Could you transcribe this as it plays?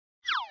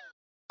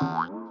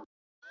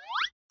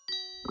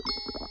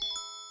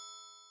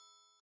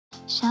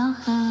小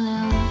河流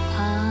淌，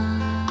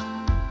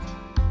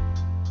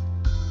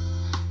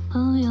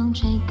不用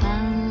追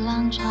赶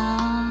浪潮。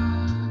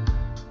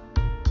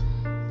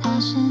大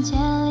世界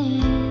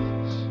里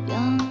有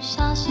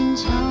小星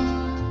球，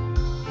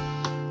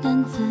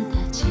能自得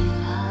其乐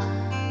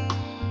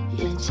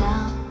也骄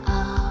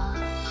傲，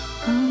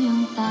不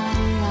用打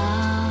扰。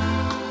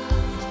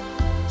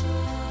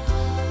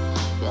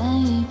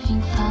愿与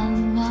平凡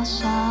渺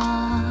小，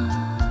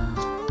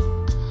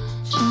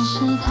城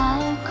市太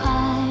快，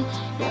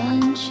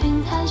人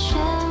群太喧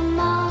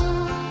闹，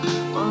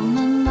我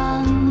们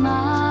慢慢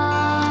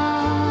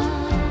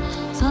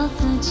做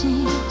自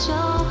己就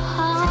好。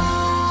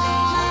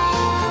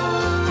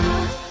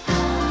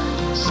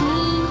喜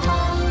欢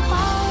荒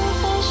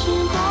废时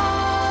光，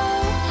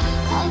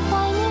还在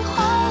你怀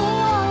里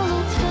忘了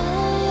天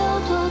有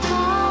多高，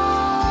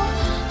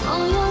不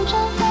用争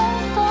分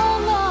夺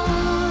秒，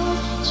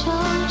就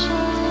这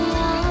样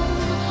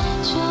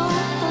就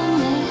很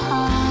美好。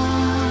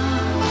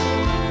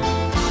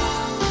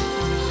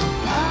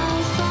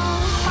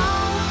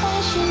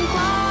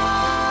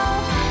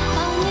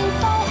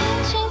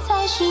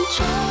是就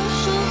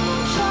是一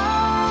双，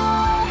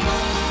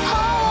还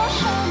有什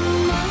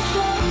么愿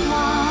望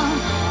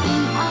比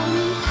爱你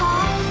还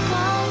更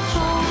重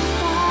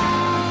要？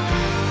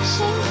幸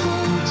福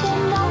简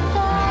单的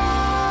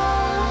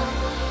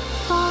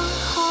多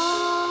好。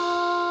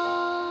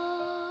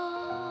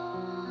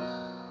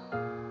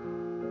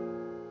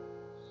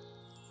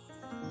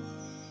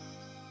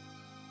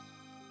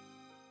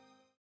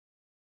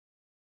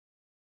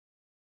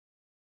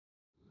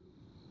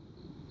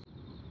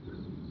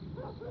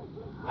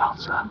杨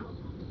子，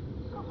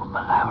我们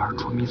来玩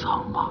捉迷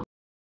藏吧。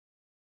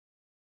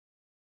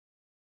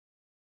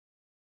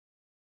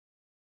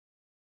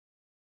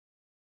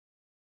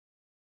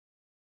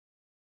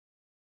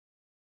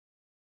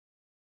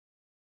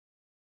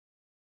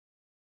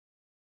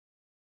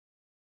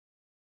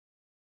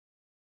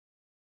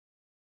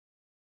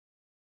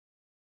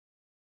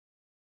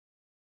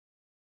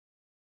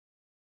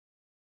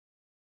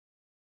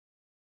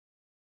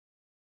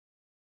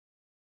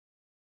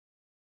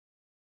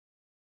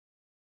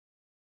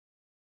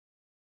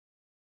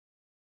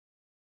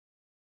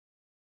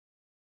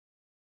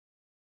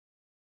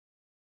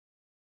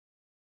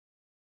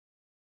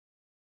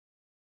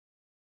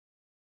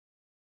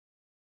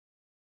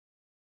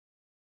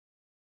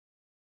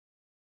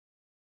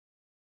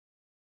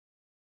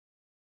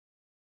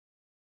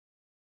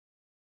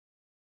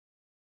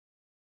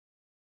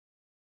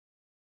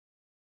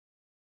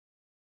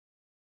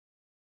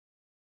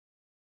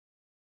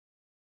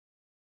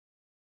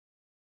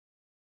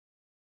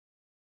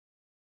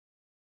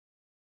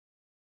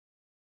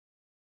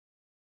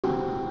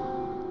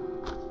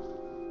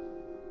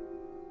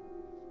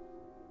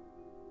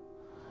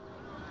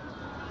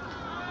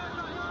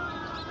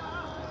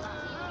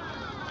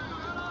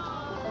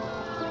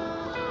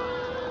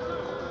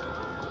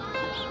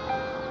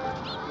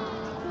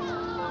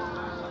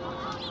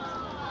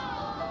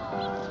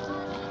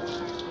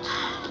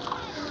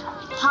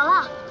好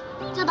了，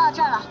就到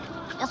这儿了，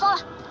别送了。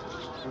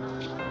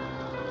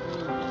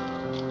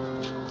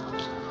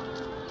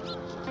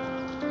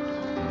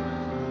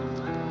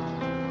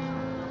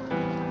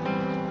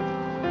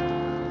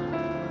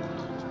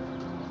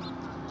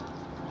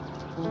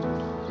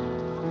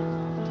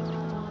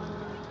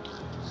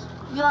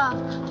月儿，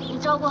你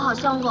照顾好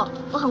相公，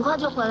我很快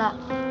就回来。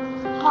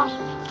好，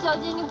小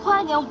姐你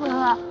快点回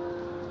来。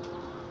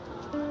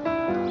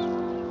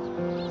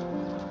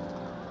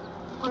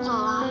我走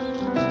了。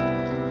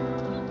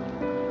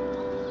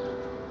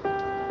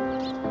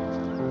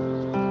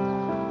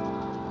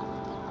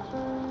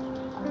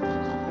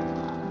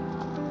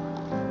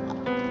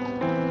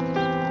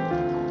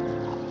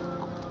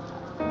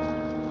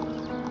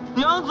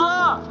娘子，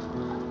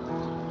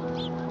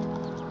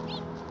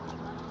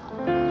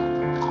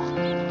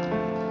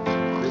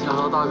没想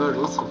到大哥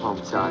如此放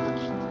不下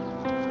你。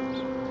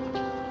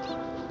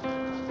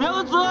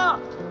娘子，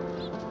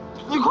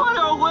你快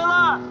点回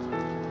来！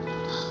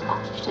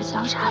这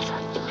小傻子，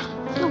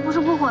又不是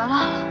不回来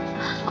了。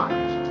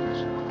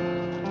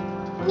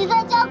你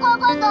在家乖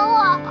乖等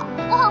我，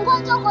我很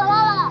快就回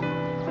来了。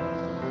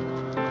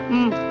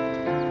嗯。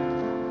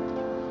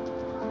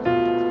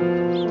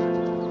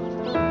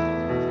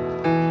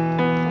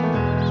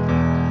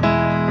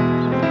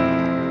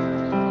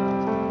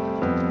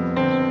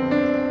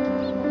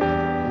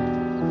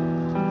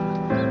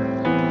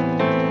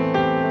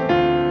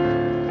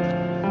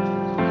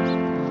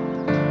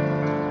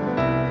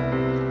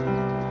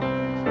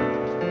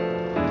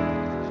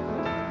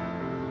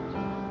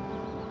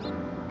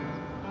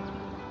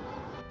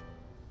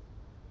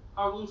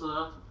二公子，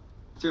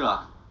进来。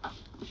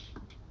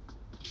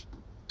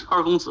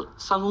二公子、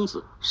三公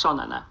子、少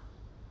奶奶，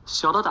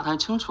小的打探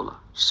清楚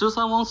了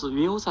，13王子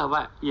云游在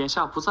外，眼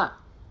下不在。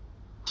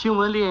听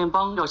闻烈焰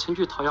帮要前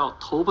去讨要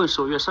投奔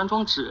守月山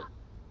庄之人。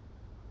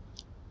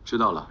知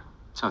道了，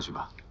下去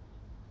吧。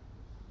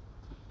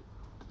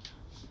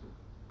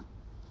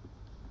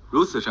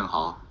如此正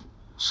好，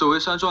守卫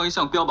山庄一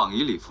向标榜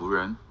以礼服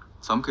人，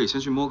咱们可以先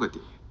去摸个底。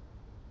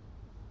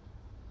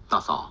大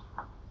嫂，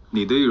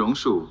你的易容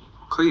术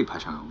可以派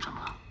上用场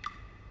了。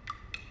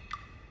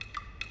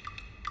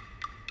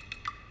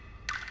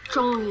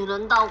终于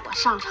轮到我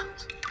上场了。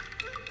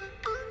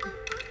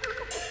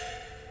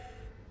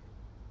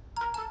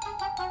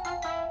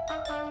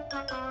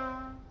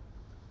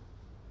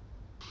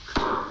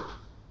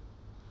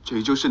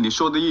这就是你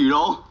说的易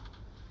容？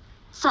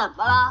怎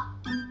么了？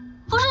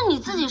不是你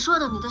自己说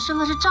的，你的身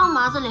份是张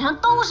麻子，脸上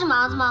都是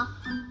麻子吗？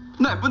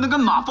那也不能跟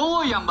马蜂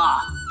窝一样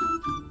吧？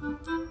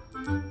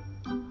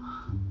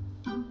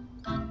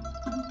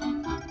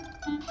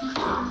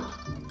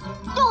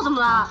又怎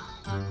么了？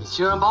你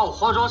竟然把我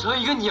化妆成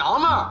一个娘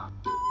们儿！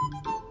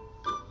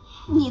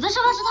你的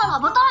身份是他老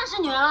婆，当然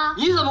是女人啦。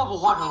你怎么不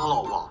化成他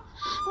老婆？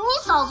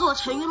你嫂子我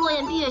沉鱼落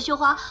雁，闭月羞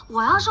花，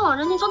我要是往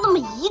人群中那么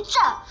一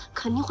站，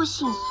肯定会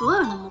吸引所有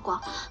人的目光。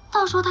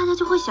到时候大家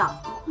就会想，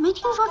没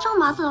听说张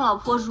麻子的老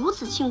婆如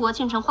此倾国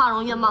倾城，花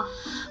容月貌，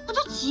不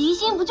就吉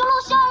星，不就露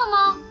馅了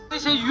吗？那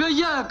些鱼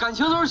雁感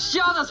情都是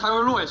瞎的才会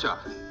落下去，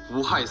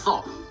不害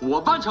臊。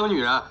我扮成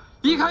女人，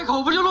一开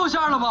口不就露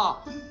馅了吗？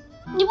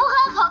你不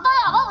开口当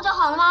哑巴不就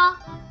好了吗？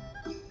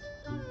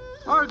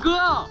二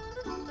哥，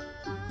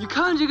你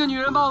看这个女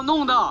人把我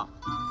弄的。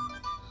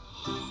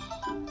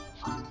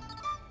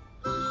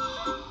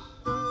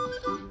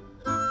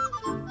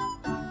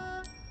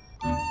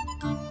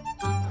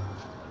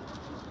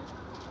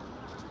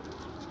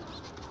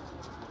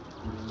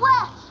喂，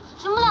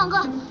你们两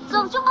个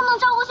怎么就不能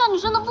照顾一下女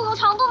生的步幅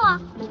长度吗？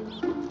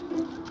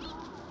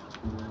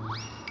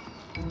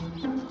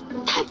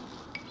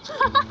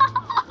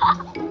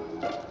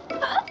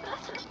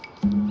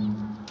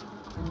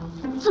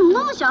怎么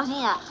那么小心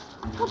眼？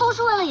不都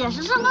是为了掩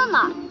饰身份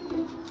吗？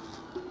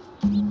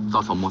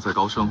大嫂莫再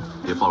高升，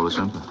别暴露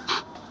身份。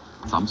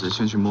咱们只是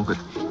先去摸个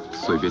底，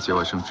所以别节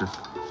外生枝。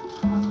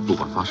不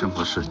管发生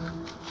何事，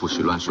不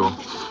许乱说，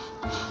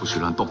不许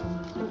乱动。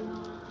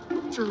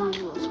真啰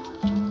嗦。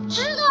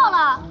知道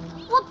了，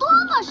我多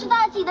么识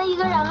大体的一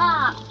个人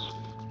啊！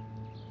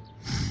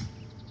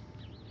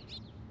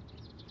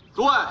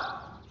诸位，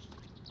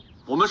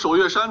我们守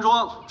月山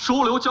庄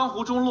收留江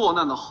湖中落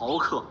难的豪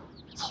客，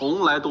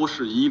从来都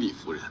是以礼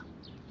服人。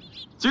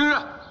今日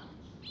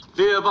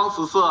猎帮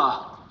此次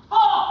二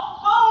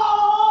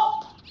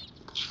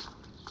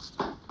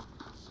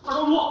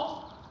庄主，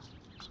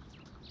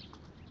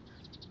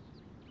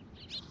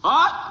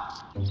啊，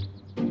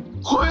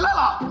回来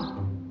了？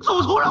怎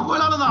么突然回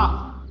来了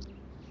呢？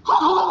快，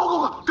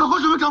赶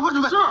快准备，赶快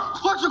准备！是，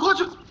快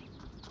去！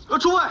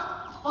诸位，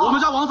我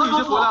们家王子已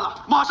经回来了，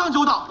马上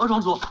就到。二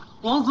庄主，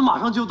王子马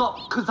上就到，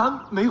可咱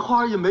没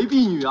花也没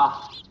婢女啊。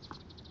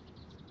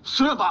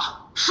随便拔，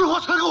是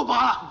花全给我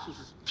拔了。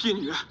婢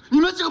女，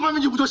你们几个扮美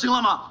女不就行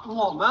了吗？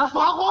我们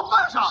把活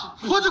办上！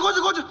快去！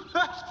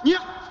哎，你，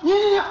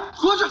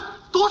快去！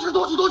多去！三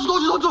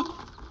庄主，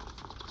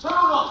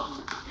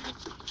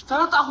咱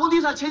的大红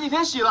地毯前几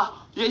天洗了，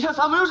眼下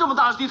咱没有这么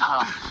大的地毯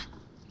了。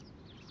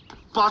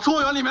把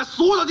庄园里面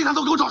所有的地毯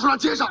都给我找出来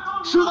接上，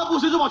实在不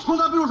行就把床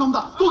单、被褥什么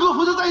的都给我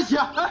缝在一起。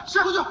哎，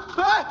是，快去！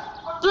哎，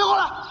别过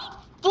来！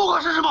不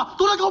管是什么，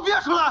都得给我别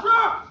出来！是，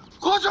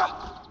快去！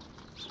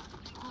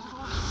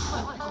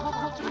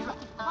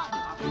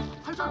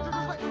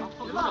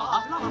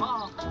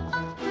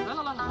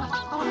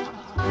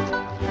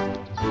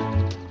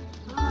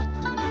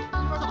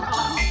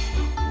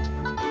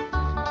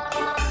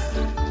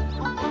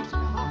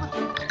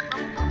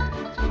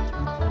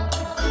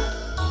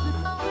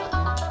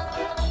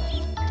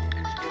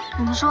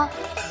你们说，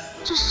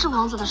这是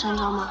王子的山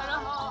庄吗？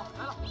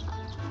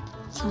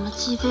怎么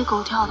鸡飞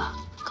狗跳的，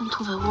跟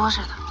土匪窝似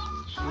的？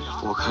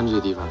我看这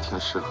地方挺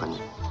适合你。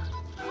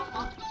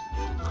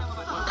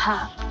我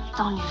看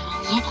当女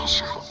人也挺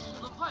适合你。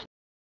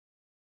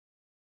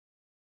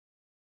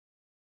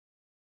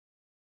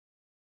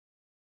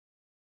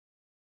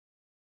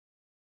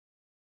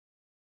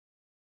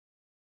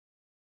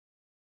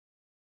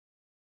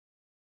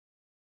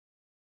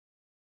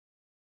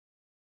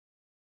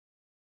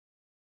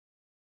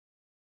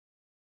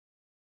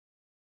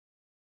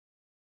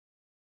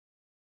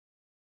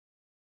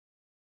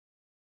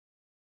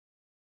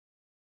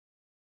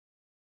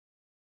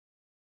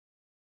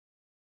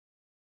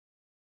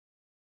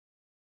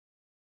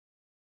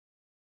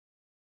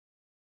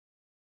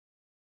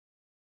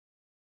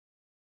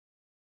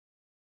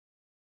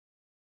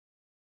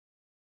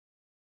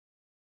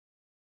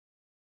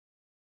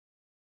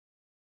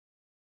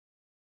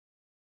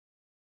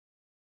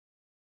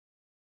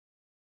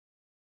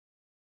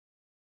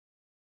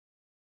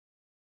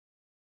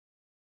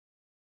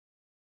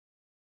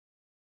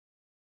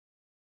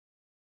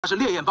他是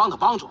烈焰帮的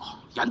帮主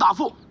严大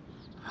富，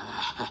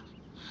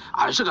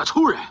俺是个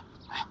粗人，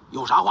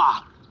有啥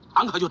话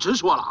俺可就直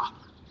说了啊。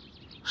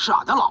是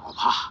俺的老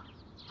婆，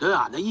跟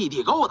俺的义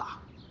弟勾搭。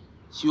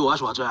据我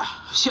所知，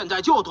现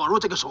在就躲入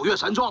这个守月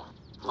山庄。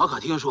我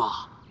可听说，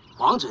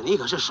王子你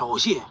可是守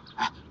信，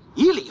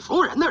以礼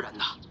服人的人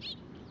呐。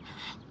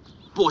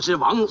不知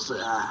王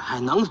子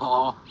能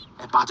否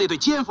把这对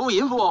奸夫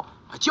淫妇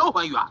交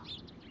还于俺。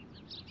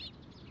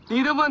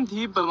你的问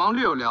题本王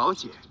略有了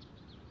解，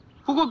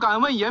不过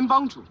敢问严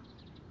帮主，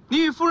你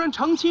与夫人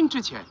成亲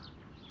之前，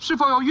是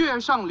否有月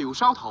上柳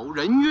梢头，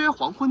人约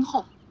黄昏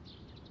后？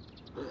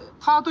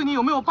他对你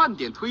有没有半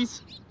点推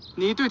辞？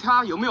你对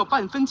他有没有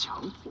半分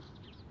强迫？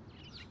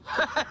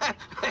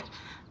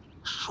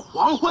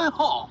黄昏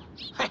后，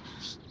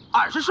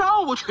俺是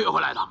上午娶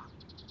回来的。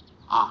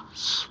啊，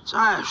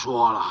再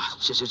说了，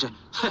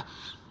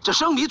这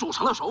生米煮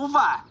成的熟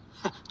饭，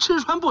吃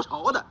穿不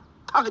愁的，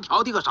他还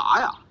挑剔个啥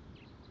呀？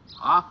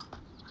啊，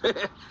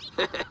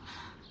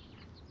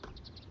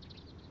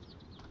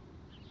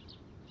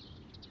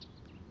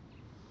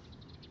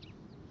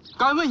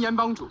敢问严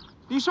帮主，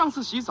你上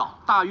次洗澡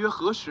大约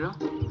何时啊？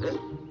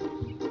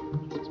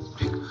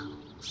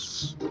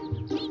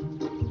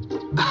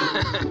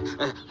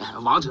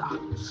王子啊，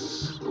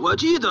我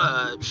记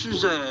得是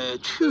在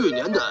去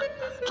年的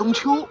中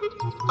秋，不，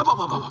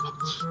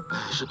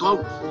是端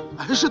午，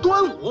是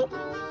端午。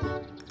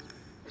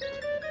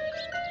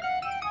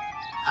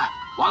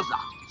王子啊，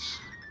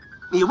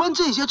你问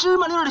这些芝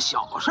麻粒的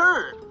小事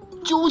儿，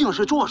究竟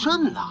是做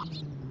甚呢？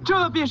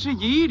这便是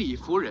以礼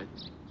服人。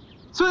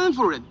尊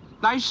夫人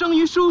乃生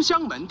于书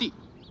香门第，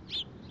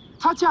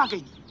她嫁给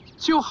你，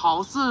就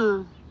好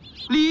似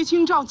李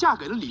清照嫁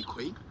给了李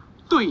逵，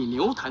对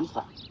牛弹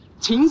簧，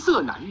琴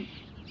瑟难遇，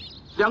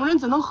两人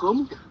怎能和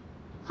睦？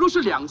若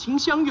是两情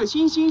相悦，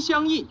心心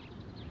相印，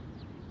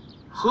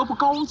何不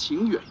高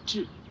情远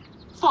志，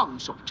放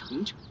手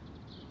成全？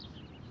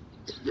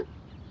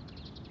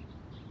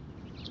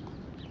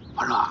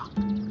儿啊，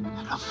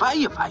翻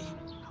译翻译，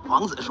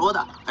王子说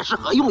的是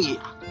何用意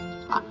啊？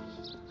啊，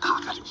大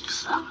概的意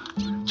思啊，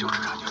就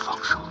是让你放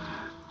手。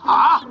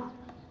啊，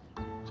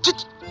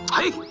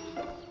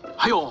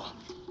还有，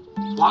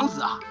王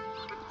子啊，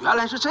原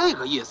来是这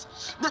个意思。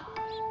那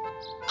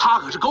他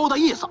可是勾搭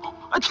一嫂，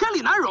天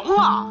理难容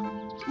啊！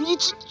你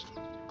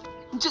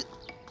这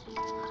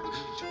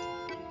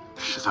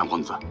13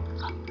王子，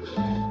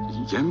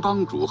严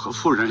帮主和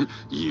夫人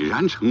已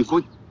然成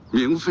婚，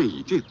名分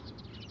已定。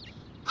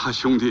他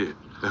兄弟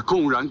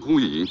公然勾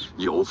引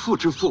有妇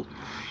之妇，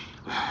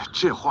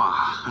这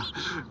话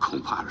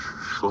恐怕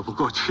说不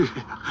过去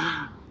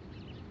呀。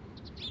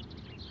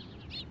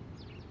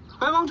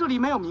本王这里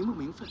没有名不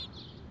名分，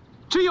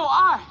只有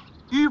爱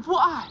与不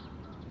爱。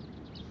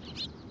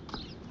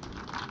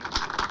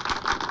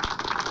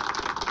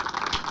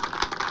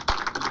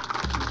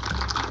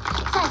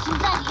在情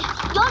在理，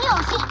有理有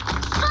信，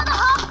说得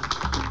好。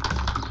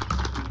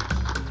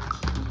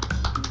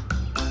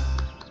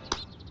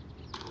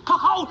他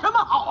好什么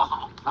好啊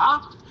好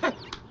啊！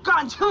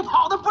感情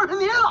跑的不是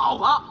你老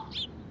婆，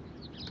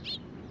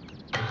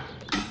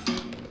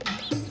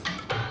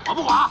我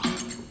不管。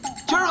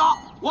今儿个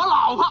我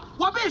老婆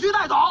我必须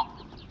带走。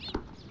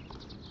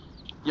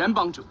严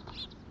帮主，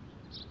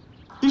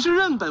你是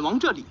认本王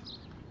这里，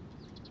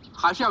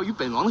还是要与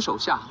本王的手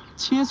下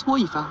切磋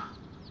一番？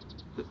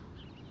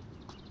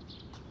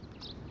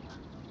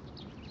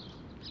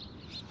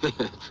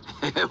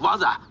王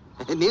子，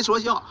您说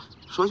笑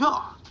说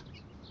笑。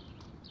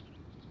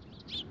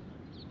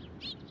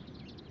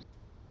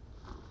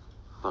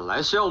本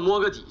来是要摸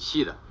个底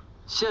细的，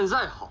现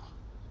在好，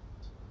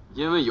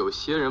因为有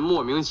些人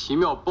莫名其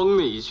妙崩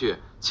了一去，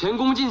前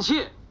功尽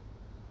弃。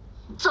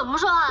怎么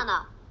说话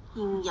呢？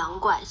阴阳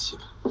怪气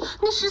的。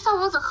那13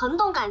王子很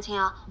懂感情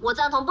啊，我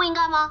赞同，不应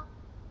该吗？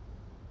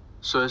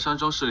守夜山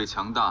庄势力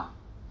强大，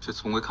却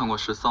从未看过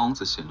13王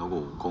子显露过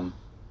武功，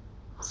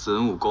此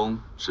人武功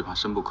只怕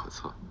深不可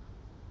测。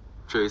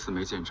这一次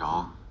没见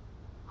着，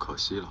可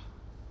惜了。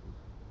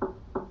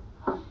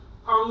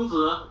二公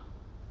子，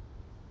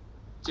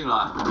进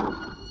来。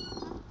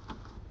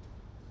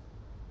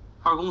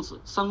二公子、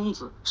三公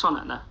子、少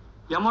奶奶，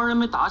两帮人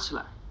没打起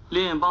来，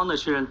烈焰帮那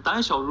群人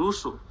胆小如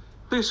鼠，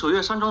被守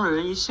夜山庄的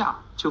人一吓，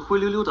就灰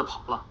溜溜的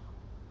跑了。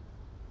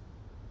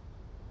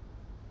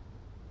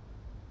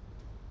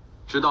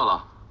知道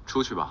了，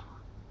出去吧。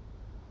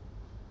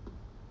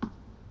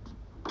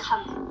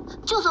看吧，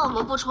就算我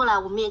们不出来，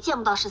我们也见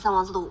不到13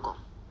王子的武功。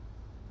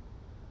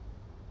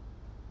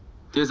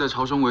爹在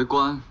朝中为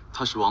官，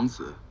他是王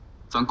子，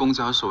咱公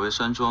家守卫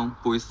山庄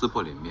不宜撕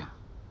破脸面。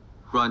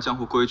若按江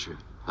湖规矩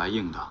来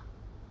硬的，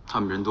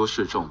他们人多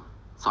势众，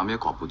咱们也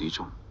寡不敌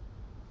众。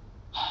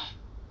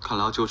看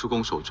来要揪出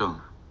攻守正，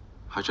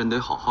还真得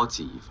好好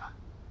计一番。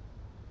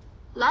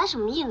来什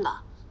么硬的？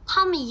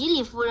他们以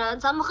理服人，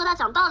咱们和他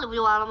讲道理不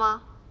就完了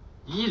吗？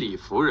以理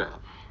服人，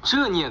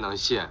这你也能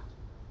信？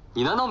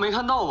你难道没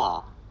看到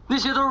吗？那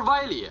些都是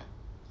歪理。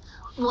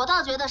我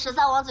倒觉得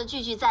13王子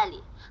句句在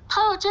理。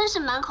他若真是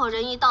满口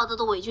仁义道德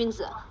的伪君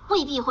子，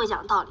未必会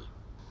讲道理。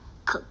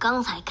可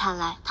刚才看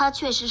来，他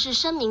确实是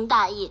深明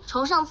大义、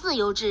崇尚自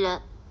由之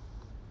人。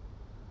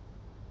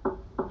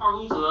二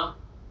公子，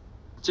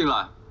进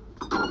来。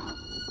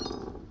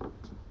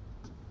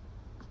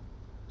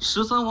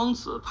13王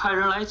子派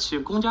人来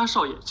请公家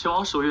少爷前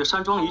往守月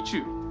山庄一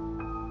聚。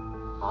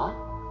啊？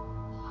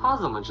他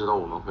怎么知道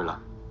我们会来？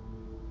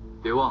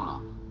别忘了，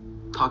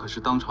他可是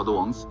当朝的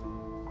王子。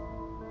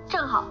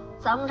正好，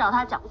咱们找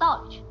他讲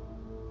道理去。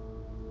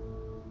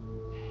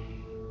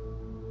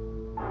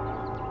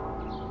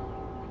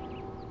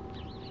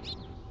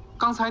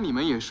刚才你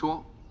们也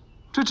说，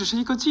这只是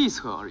一个计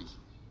策而已，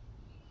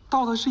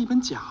盗的是一本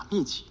假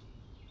秘籍，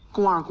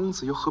宫二公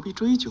子又何必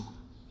追究呢？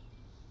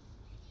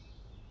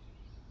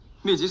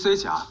秘籍虽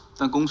假，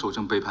但宫守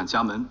正背叛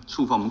家门，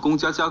触犯我们宫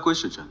家家规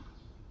是真。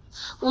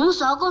我们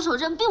索要宫守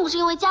正，并不是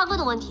因为家规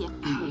的问题，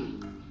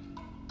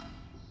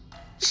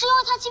是因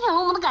为他欺骗了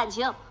我们的感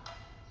情。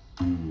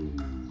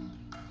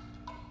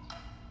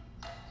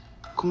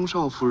宫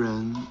少夫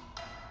人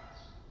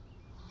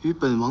与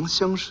本王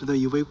相识的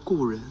一位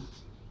故人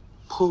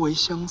颇为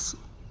相似。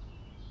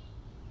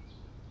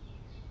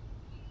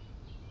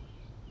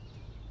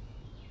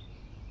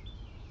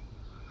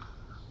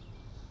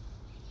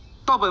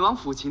到本王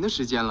抚琴的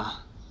时间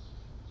了，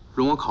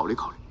容我考虑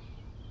考虑。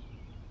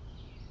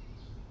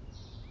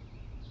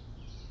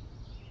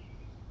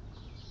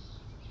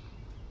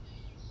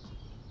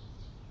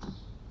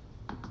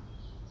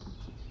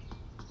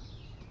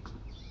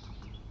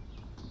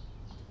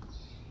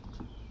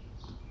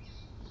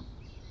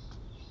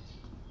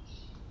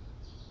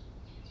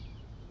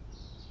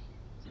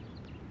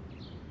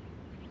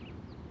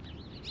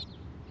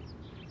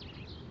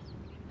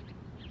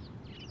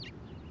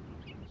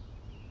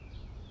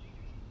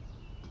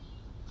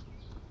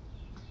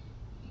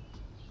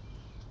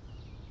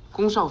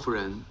宫少夫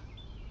人，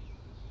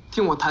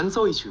听我弹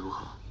奏一曲如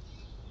何？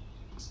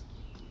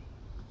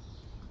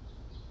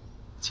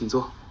请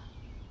坐。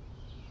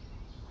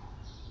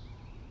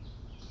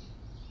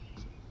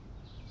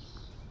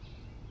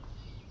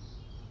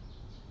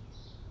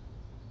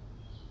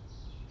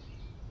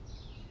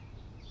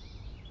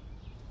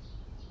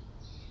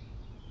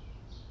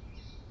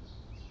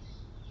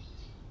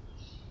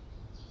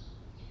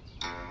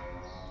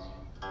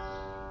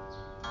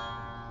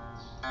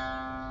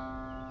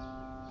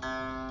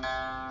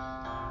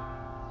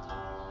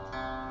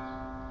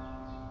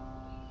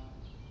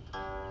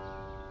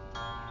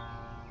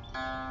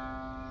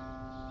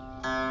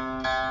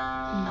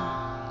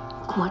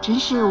果真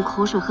是用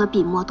口水和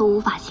笔墨都无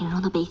法形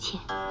容的悲切。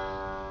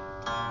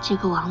这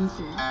个王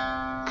子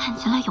看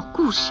起来有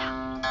故事啊。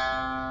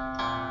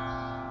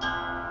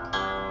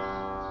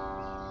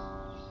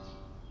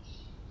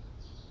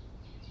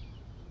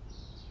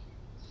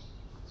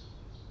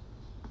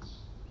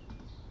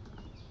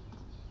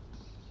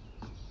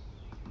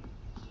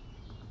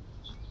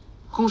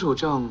宫守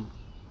正，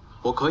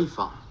我可以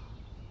放，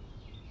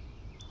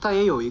但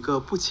也有一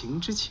个不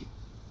情之请。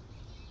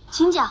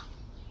请讲。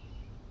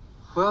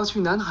我要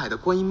去南海的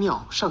观音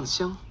庙上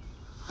香，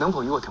能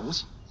否与我同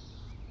行？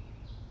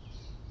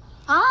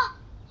啊，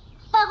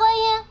拜观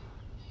音，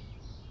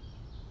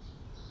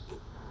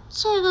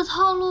这个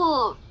套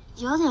路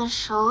有点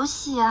熟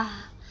悉啊。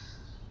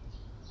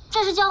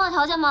这是交换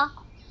条件吗？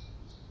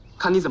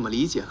看你怎么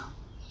理解了。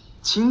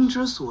情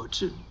之所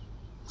至，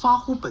发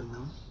乎本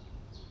能，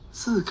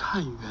自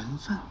看缘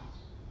分。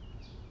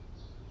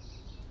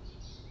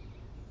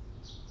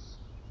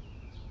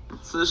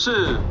此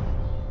事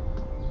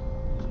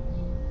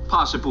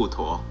怕是不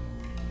妥。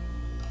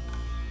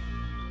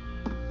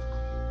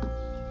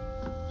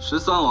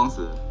13王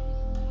子，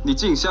你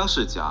进香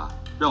是假，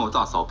让我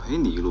大嫂陪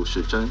你一路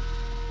是真，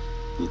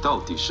你到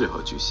底是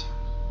何居心？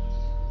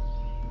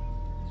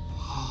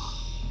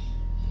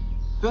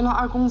原来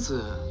二公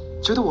子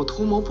觉得我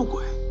图谋不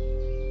轨，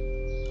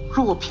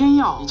若我偏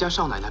要一家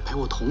少奶奶陪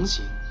我同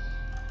行，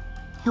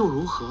又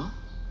如何？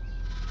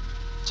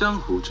江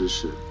湖之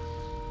事，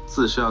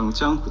自是要用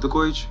江湖的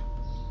规矩。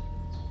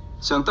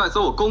想带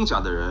走我宫家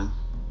的人，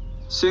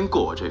先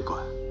过我这关。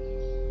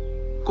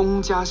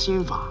宫家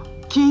心法，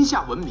天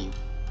下闻名，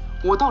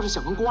我倒是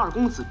想跟宫二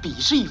公子比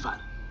试一番。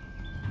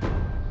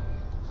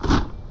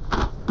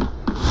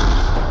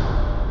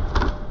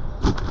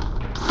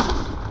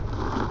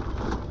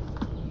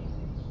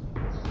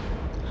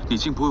你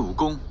竟不会武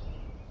功？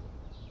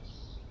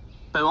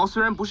本王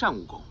虽然不善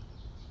武功，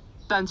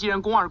但既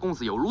然宫二公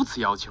子有如此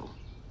要求，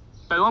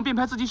本王便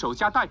派自己手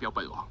下代表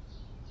本王，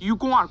与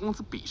宫二公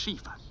子比试一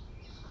番。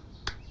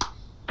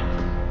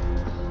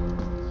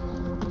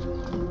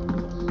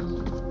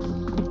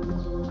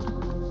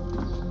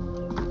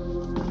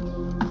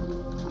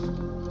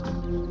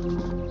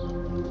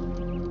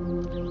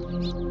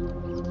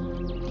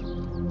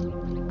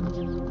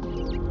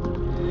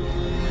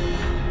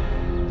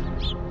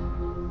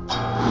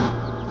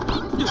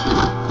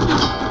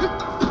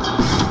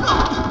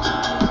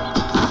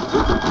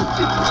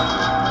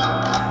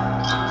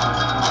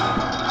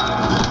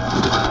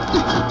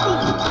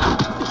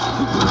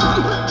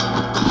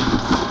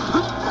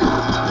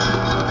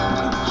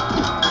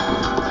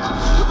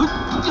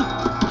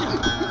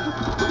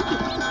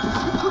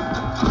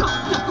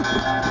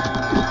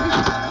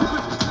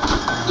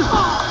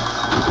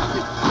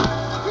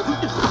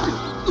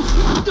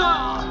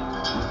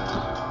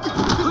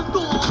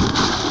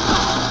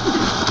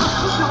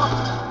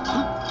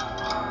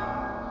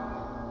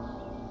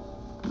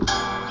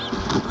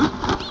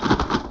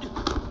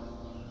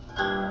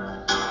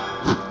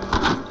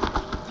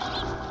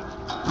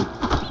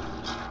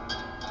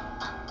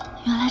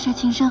原来这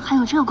琴声还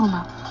有这功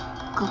能，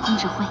隔空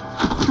指挥，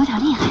有点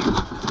厉害。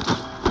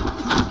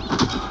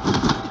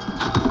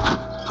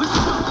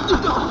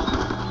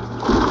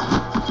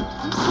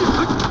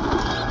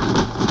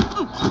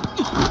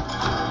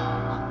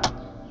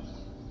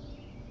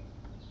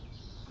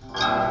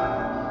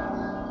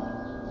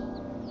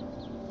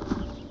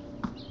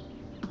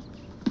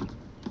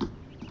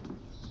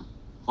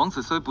王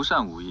子虽不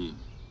善武艺，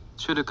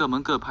却对各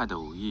门各派的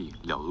武艺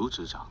了如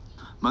指掌，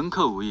门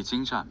客武艺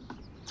精湛，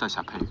在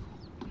下佩服。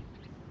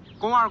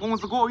宫二公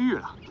子过誉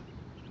了。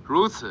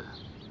如此，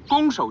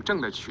攻守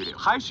正的去留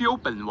还是由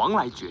本王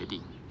来决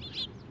定，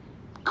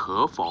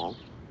可否？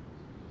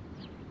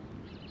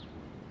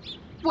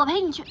我陪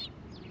你去。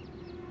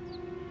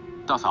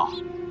大嫂，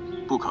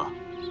不可。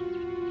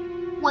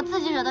我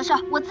自己惹的事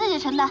儿，我自己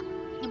承担，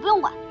你不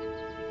用管。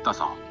大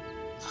嫂，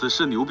此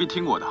事你务必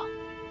听我的。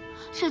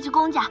涉及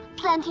公家，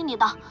自然听你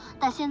的。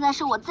但现在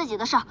是我自己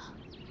的事儿，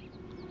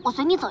我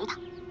随你走一趟。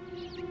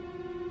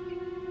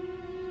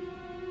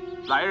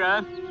来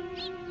人，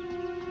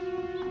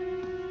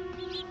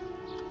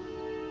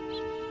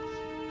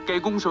给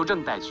攻守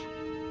正带去。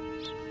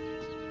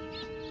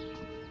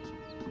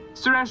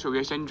虽然守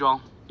月山庄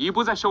已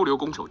不再收留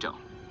攻守正，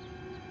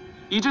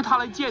以致他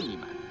来见你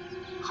们，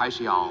还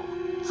是要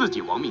自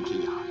己亡命天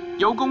涯，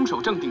由攻守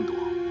正定夺。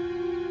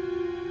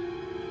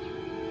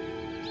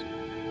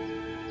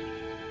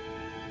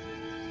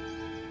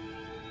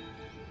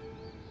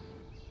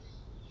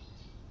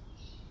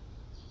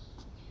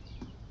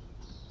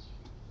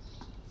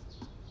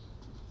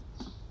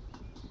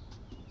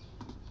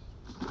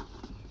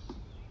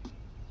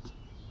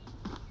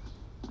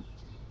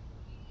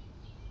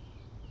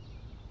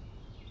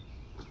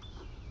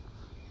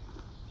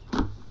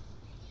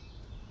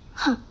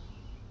哼！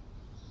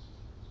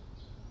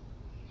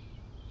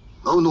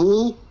老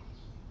奴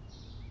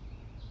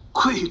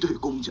愧对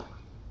公家，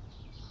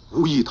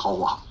无意逃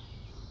亡。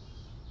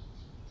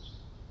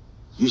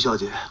于小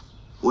姐，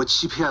我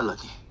欺骗了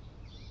你，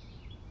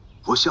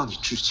我向你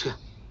致歉，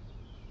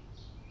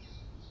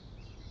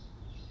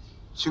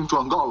请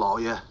转告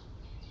老爷、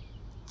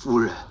夫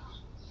人，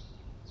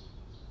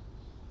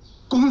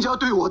公家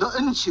对我的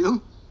恩情，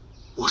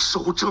我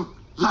守正，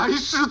来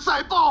世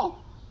再报。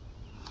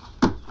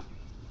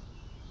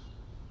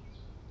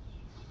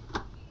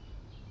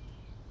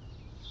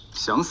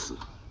想死，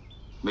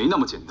没那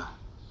么简单。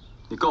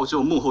你告知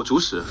我幕后主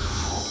使，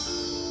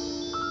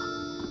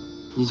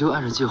你就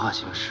按照计划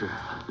行事，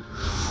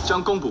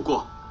将功补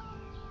过。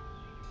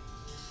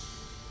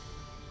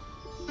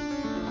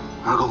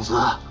二公子，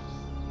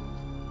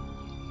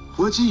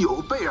我既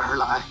有备而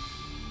来，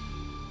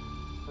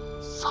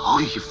早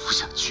已服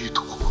下居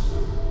图。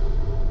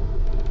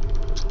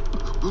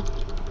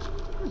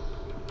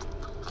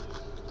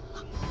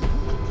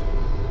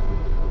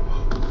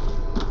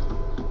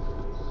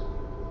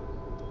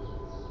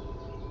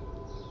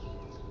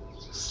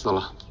死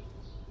了！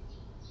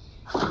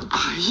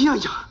哎呀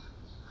呀，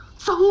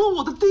脏了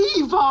我的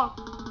地方！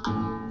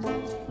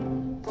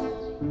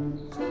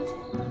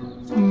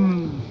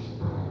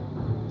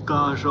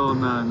大少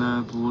奶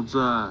奶不在，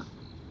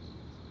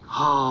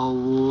好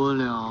无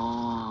聊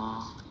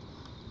啊。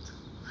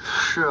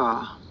是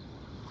啊，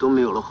都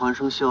没有了欢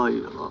声笑语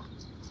了。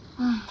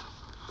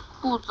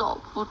不走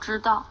不知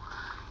道，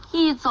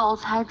一走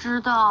才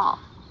知道，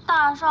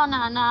大少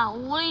奶奶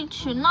无理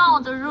取闹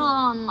的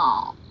热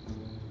闹。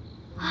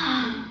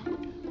唉，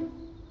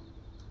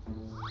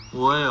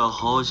我也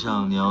好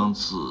想娘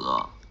子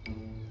啊，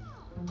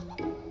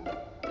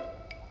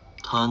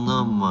她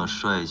那么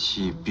帅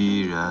气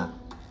逼人，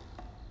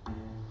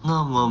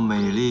那么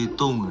美丽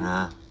动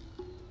人，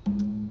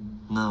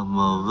那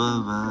么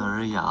温文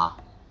尔雅。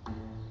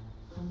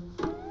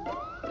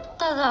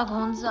大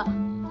公子，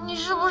你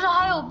是不是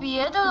还有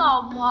别的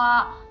老婆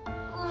啊？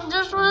你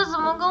这说的怎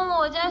么跟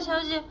我家小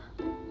姐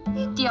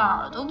一点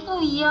儿都不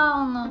一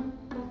样呢？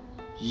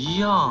一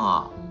样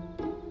啊，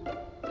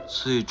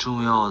最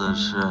重要的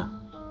是，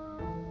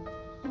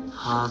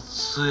他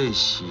最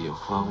喜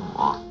欢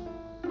我，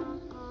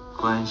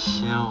关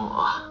心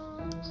我。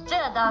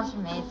这倒是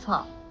没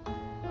错。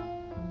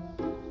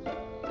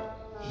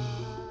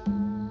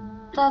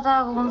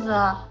大公子，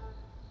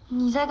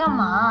你在干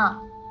嘛？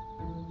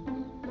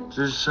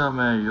这上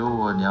面有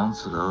我娘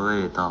子的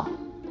味道，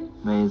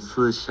每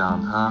次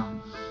想她，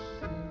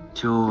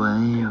就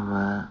闻一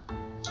闻。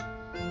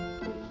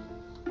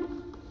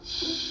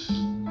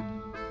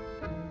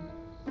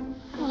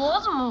我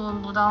怎么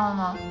闻不到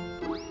呢？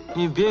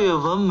你别给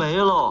闻没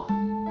喽，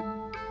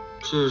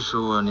这是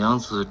我娘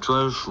子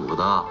专属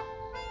的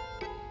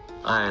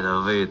爱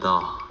的味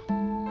道，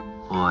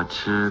我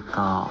知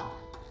道。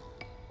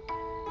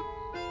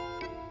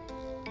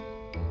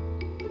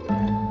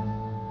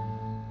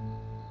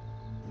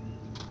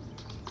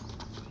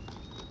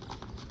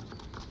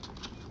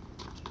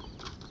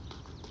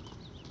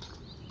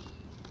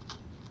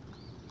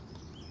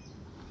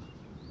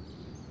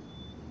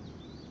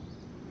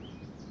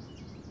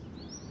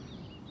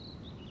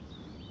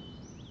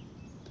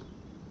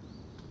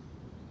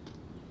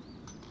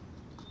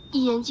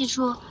一言既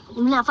出，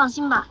你们俩放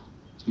心吧，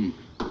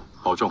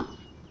保重。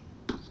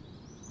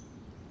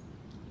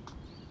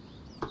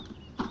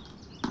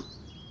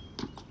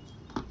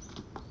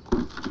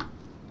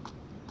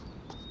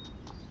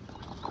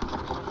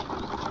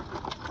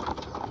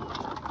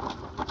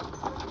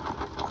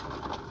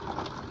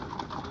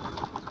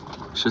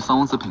13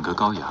王子品格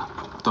高雅，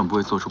断不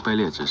会做出卑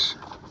劣之事，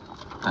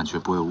但绝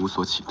不会无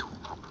所企图。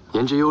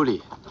言之有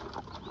理，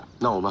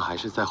那我们还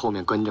是在后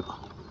面跟着吧。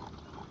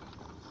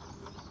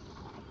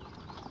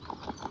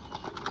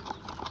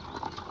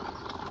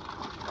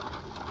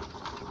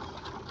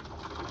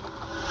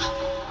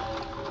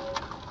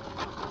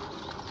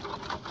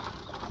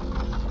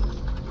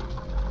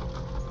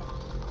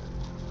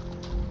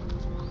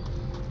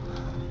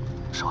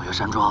守月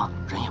山庄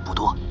人也不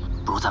多，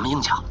不如咱们硬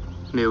抢。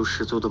没有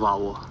十足的把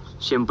握，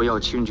先不要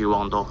轻举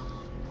妄动。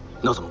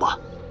那怎么办？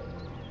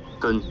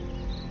跟，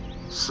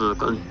死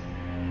跟。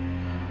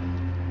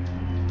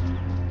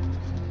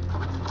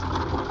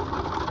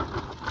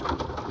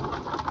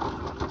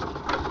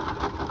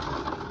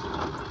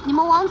你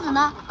们王子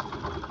呢？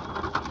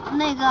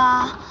那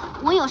个，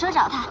我有事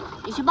找他，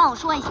你去帮我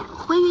说一下。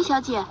回鱼小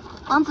姐，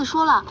王子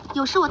说了，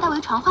有事我代为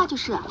传话就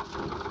是。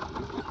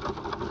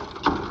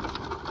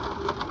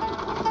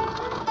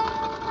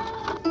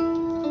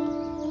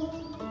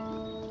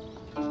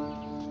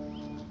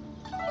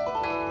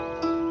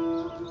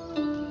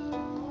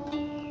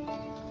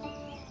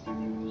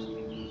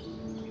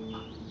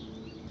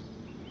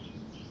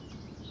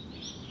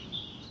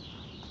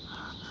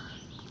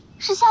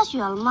是下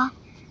雪了吗？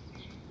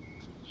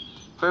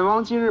本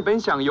王今日本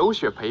想有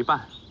雪陪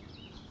伴，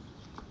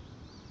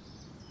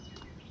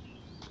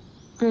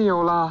便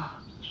有了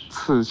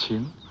此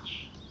情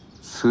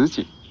此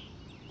景。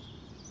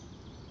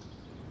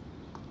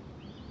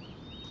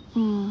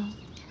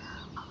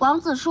王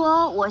子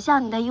说我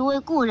像你的一位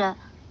故人，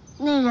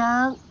那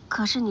人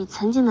可是你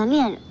曾经的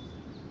恋人。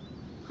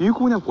于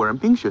姑娘果然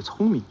冰雪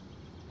聪明，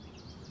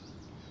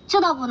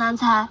这倒不难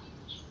猜，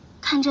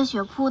看这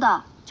雪铺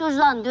的，就知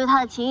道你对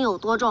他的情有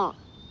多重了。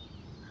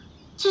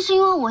既是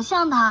因为我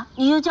像他，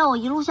你就叫我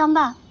一路相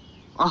伴。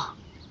啊，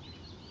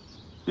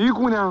于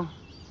姑娘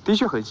的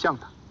确很像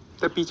他，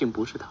但毕竟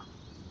不是他。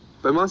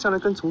本王向来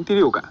跟从第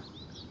六感，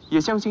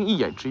也相信一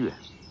眼之缘。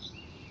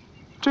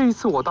这一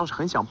次我倒是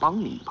很想帮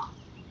你一把。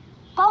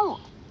帮我？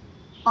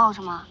帮我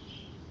什么？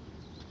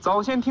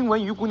早先听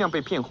闻于姑娘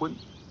被骗婚，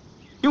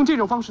用这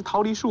种方式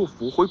逃离束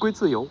缚，回归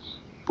自由，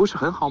不是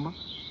很好吗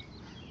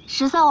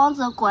？13王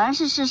子果然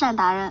是识善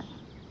达人，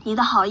你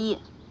的好意，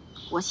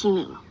我心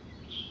领了。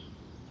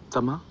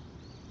怎么？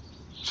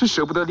是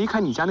舍不得离开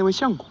你家那位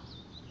相公？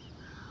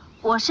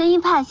我圣医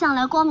派向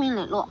来光明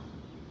磊落，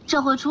这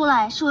回出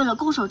来是为了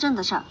攻守镇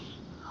的事儿。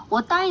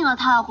我答应了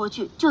他要回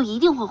去，就一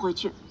定会回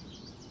去。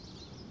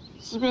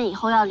即便以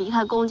后要离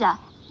开公家，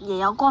也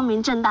要光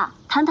明正大、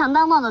坦坦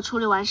荡荡地处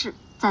理完事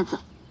再走。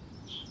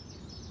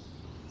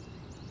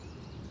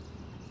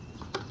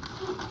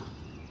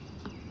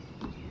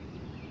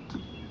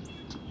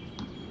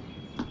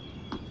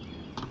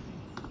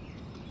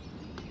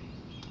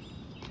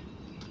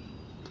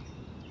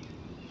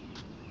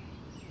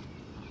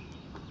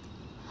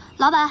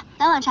老板，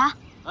来碗茶。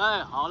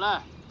哎，好嘞。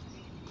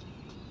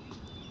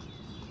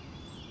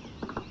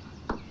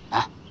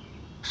哎，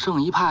圣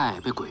医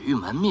派被鬼域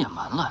门灭门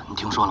了，你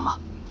听说了吗？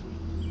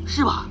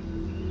是吧？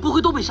不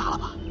会都被杀了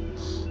吧？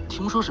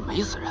听说是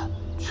没死人，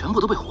全部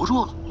都被活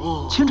捉了。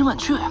哦，千真万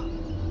确呀。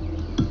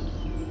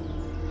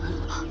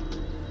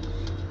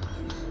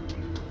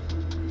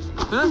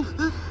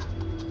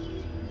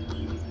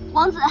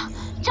王子，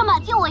这马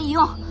借我一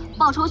用，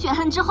报仇雪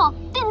恨之后，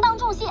定当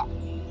重谢。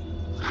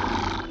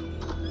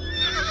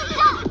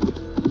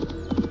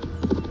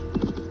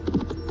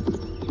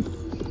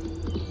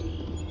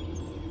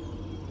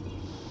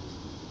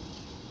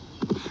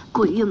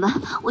鬼域门，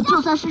我就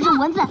算是只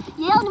蚊子，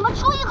也要你们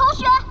出一口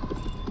血！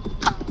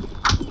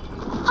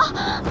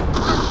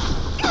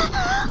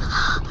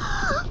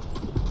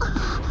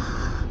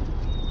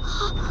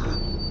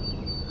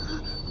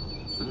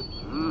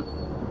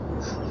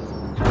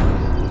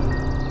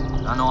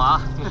安诺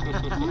啊，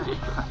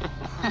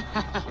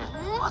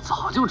我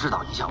早就知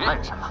道你想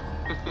问什么。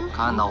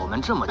看到我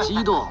们这么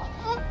激动，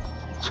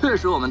确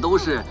实我们都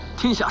是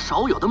天下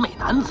少有的美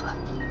男子。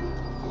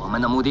我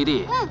们的目的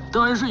地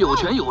当然是有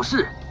权有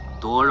势、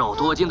多肉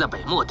多金的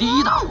北漠第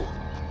一大户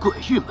鬼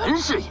域门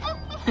是也。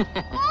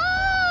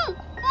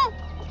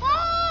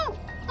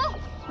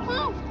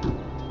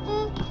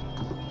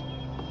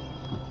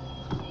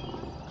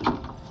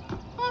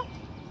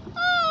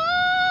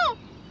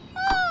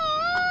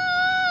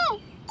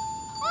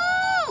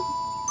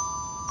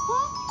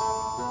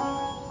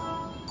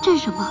这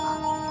是什么？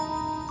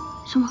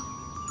什么？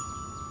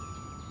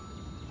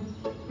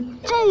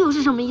这又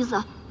是什么意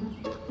思？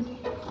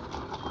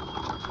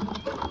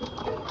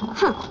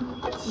哼，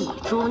记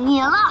住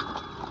你了。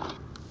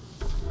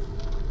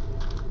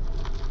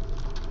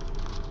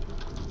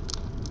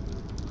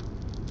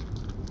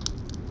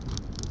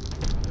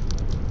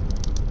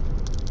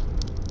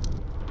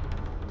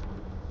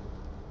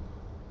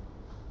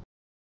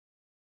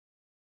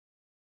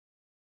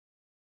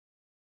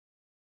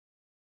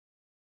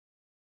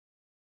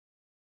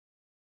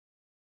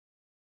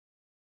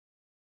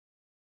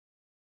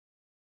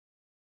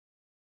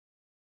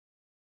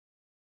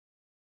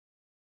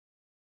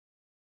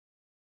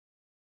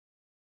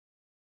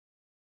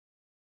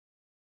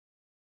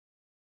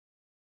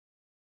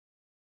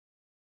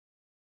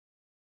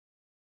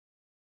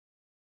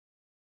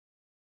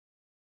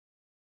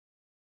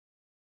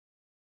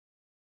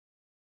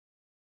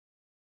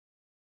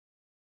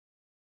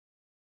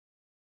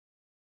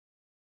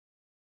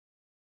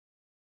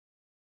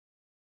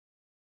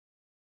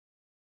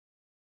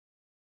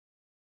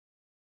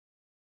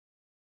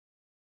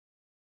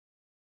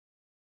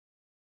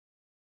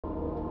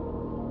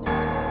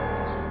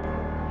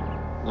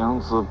娘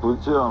子不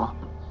见了，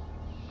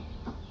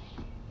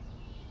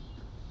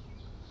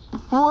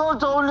我要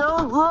找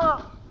娘子，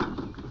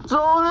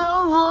找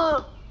娘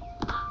子！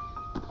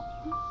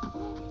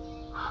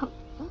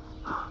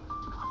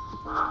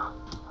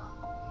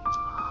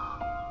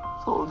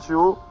早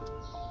求，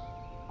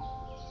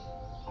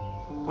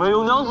没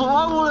有娘子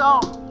完不了。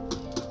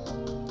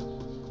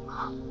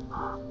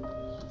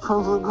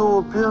娘子给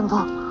我编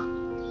的。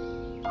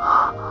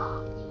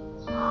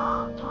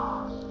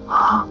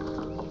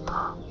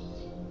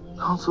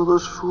 娘子的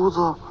梳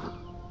子，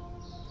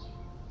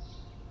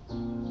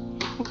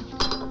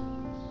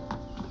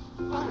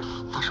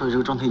大少爷这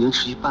个状态已经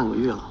持续半个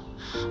月了，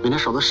每天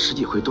少则10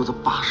几回，多则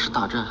80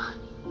大战，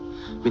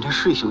每天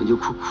睡醒了就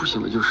哭，哭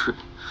醒了就睡。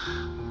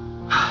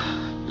唉，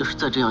要是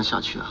再这样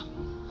下去啊，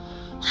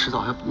迟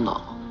早还不老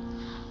了。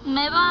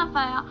没办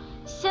法呀，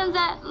现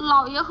在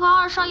老爷和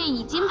二少爷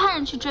已经派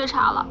人去追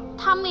查了，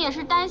他们也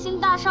是担心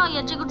大少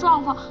爷这个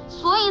状况，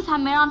所以才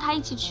没让他一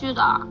起去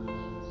的。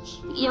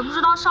 也不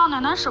知道少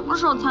奶奶什么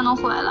时候才能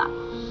回来。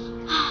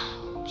唉，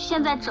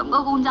现在整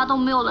个宫家都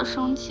没有了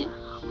生气，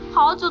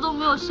好久都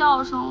没有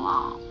笑声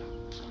了。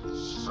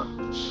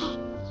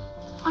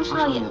二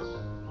少爷，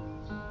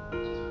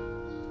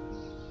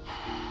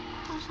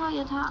二少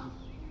爷他……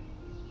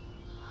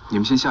你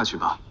们先下去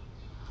吧，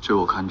这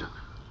我看着。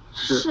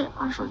是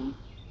二少爷。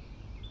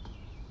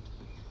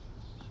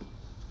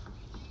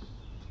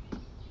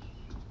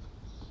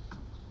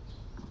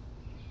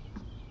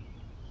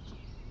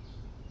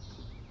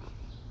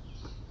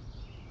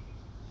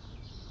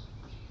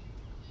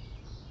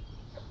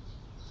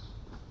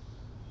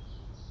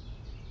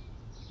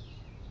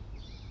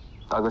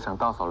 大哥想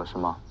大嫂了是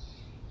吗？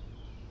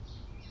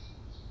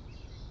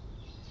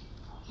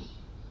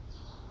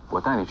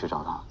我带你去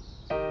找她。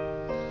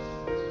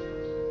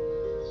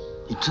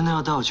你真的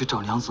要带我去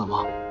找娘子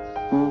吗？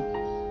嗯。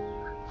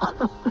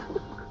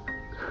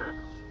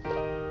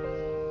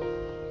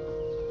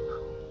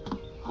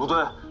不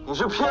对，你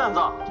是骗子！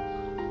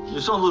你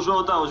上次说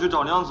要带我去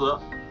找娘子，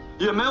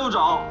也没有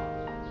找，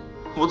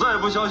我再也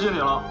不相信你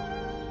了。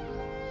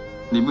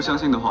你不相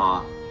信的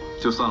话，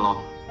就算喽。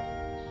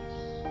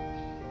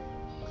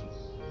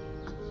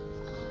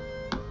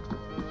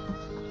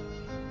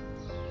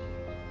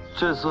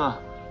 这次，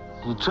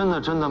你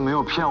真的没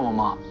有骗我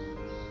吗？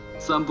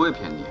自然不会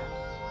骗你，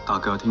大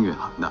哥要听远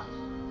航的。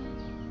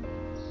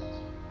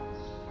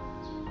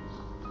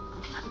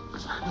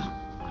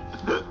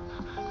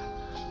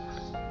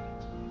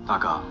大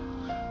哥，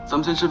咱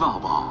们先吃饭好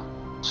不好？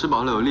吃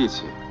饱了有力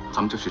气，咱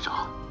们就去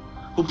找。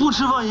我不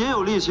吃饭也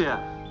有力气。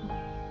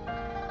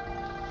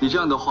你这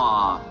样的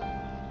话，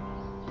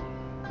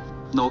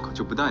那我可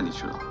就不带你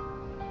去了。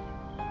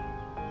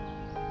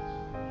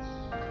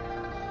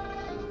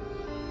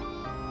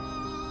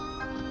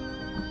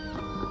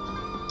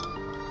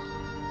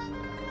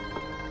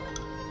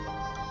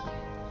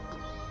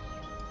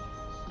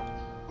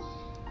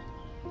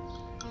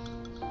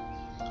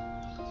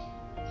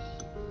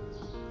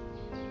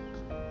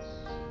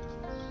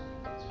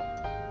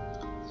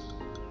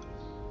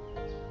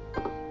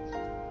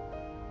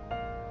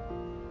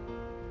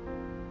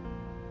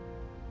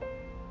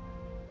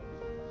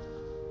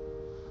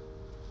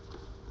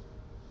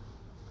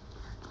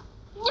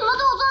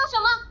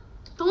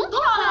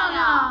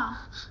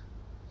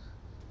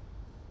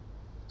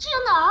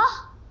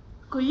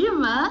 诡异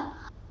门，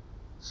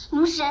你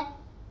们是谁？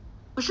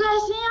我是爱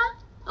心呀，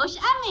我是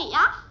爱美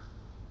呀。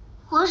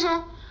我是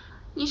谁？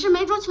你是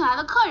梅主请来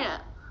的客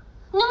人。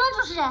你们门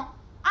主是谁？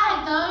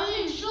爱德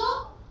玉书。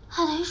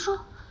爱德玉书，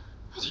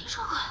没听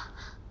说过呀。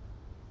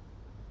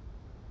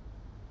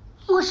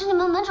我是你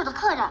们门主的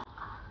客人。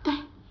对。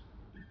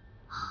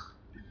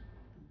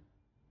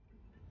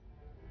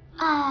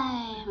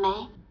爱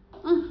美，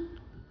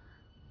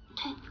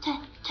退。再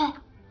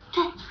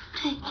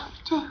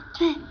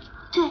退，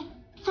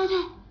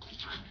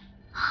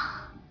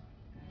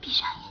闭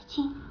上眼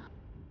睛，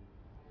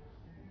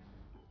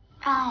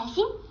爱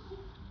心，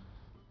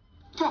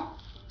退，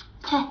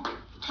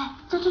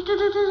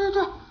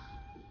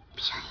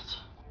闭上眼睛。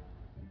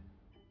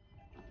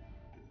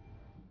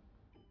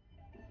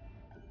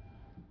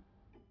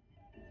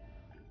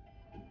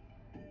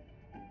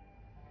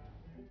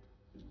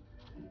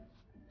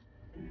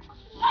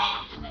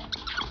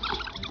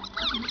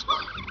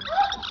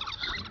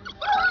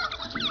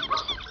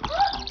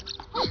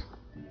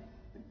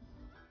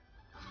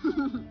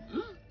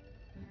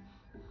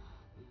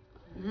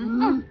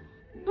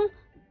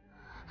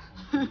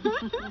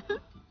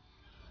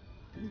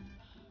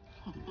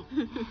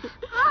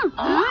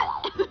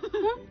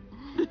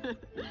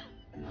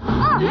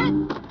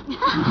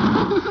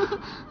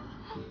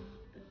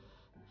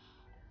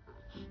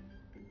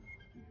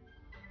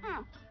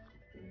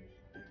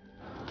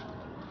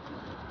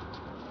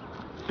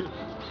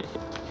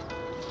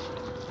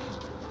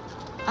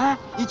哎，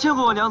你见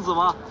过我娘子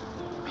吗？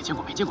没见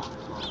过。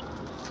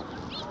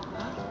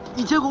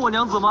你见过我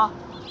娘子吗？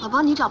我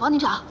帮你找。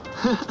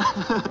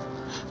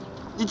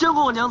你见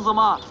过我娘子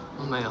吗？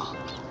没有。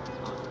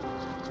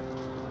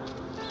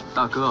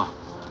大哥，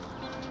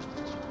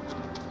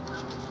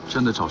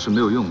真的找是没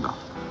有用的，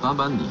反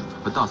把你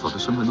和大嫂的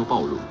身份都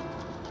暴露。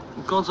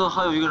刚才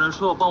还有一个人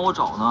说要帮我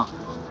找呢。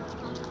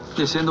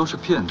那些人都是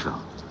骗子。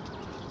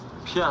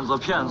骗子，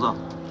骗子，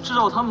至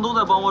少他们都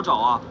在帮我找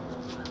啊。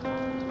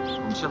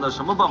你现在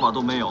什么办法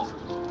都没有。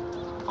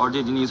二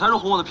弟弟，你才是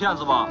哄我的骗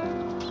子吧？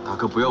大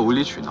哥，不要无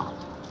理取闹。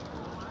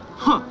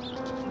哼，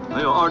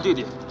没有二弟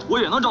弟，我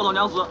也能找到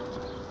娘子。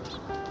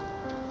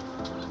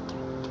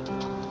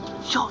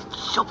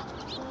要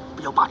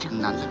不要把这个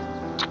男的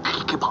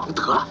给绑了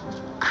得了？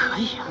可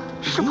以啊，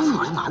是不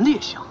错，这男的也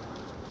行。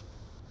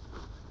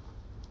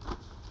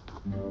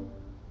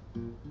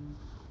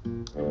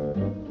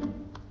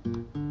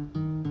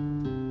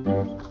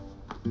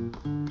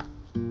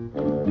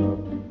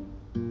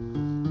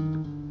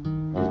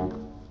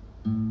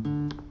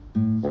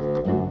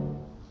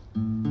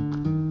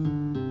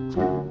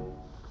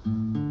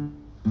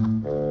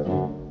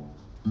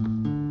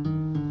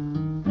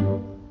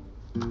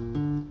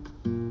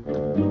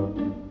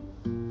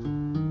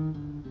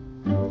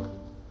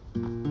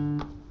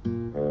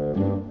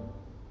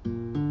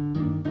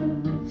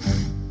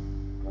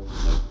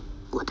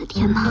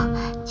天哪，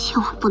千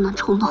万不能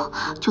冲动！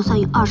就算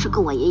有20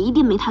个我，也一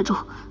定没他住，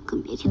更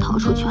别提逃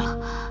出去了。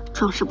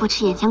壮士不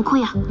吃眼前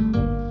亏啊！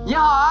你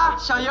好啊，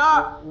小鱼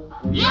儿。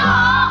你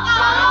好，小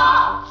鱼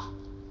儿。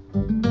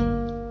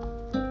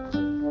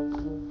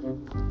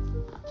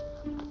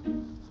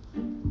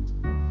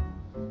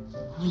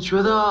你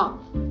觉得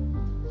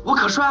我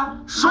可帅？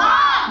帅！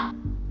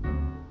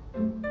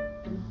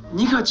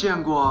你可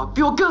见过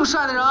比我更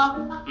帅的人？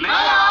没有。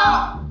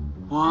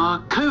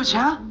我可有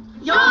钱？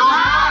有钱，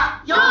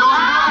有钱。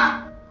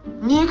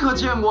你可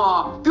见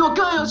过比我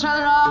更有钱的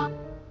人？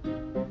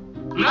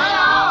没有。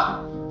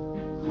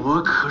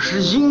我可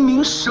是英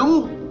明神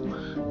武，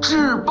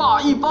制霸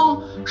一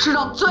方，世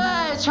上最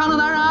强的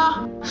男人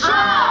啊！是。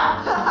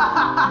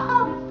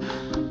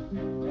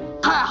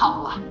太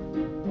好了，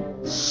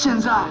现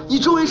在你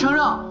终于承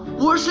认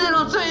我是世界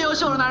上最优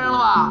秀的男人了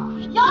吧？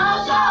优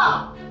秀。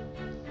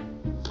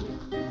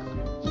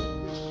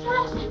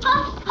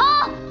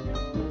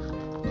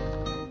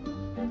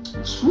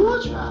出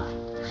去！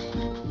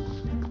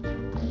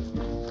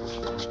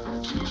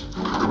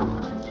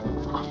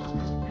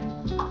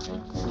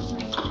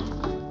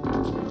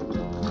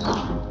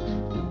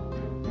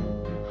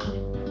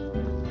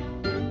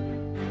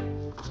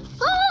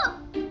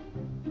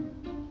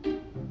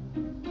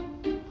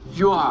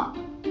优儿，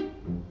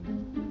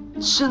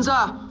现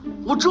在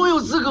我终于有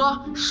资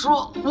格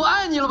说我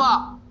爱你了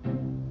吧？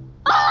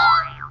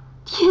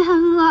天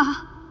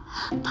啊，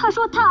他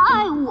说他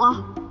爱我，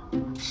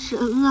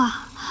神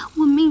啊！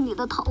我命里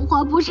的桃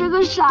花不是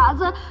个傻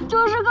子，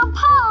就是个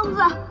胖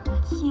子，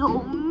救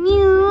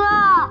命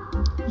啊！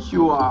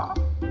优儿，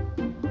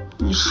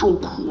你受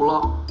苦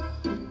了。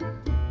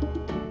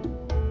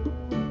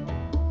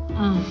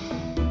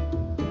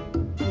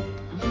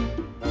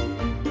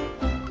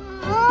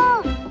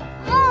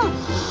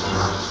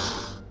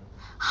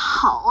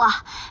好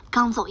啊，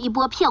刚走一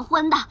波骗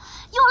婚的，又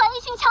来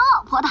一群抢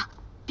老婆的，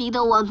逼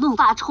得我怒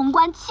发冲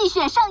冠，气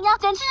血上扬，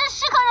简直是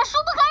是可忍，孰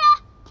不可忍！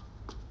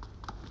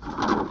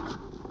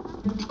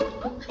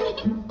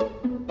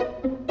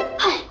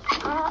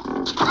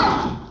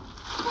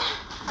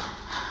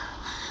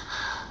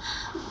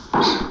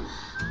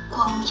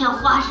光天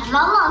化日，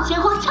朗朗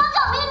乾坤，强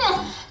抢民女，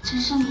真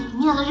是泯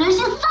灭了人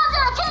性，丧尽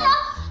了天良！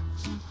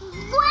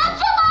我要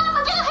揭发你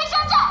们这个黑山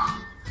寨，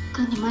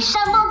跟你们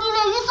山崩地裂，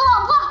鱼死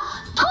网破，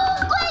同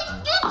归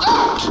于尽！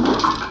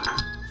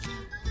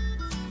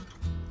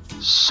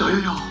小悠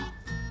悠，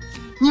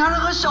你还是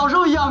和小时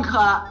候一样可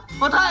爱，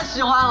我太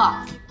喜欢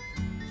了。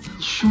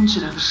你凶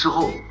起来的时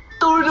候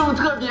都是这么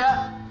特别。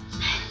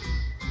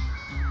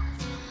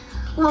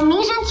我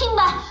名声清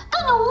白，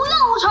跟你无冤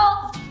无仇。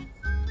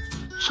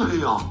小悠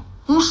悠，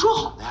我们说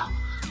好了呀，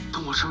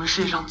等我成为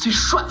世界上最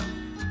帅、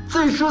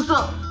最出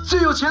色、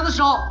最有钱的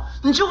时候，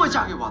你就会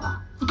嫁给我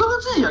的。你刚刚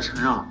自己也承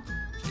认了，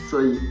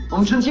所以我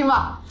们成亲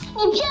吧。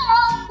你骗人，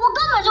我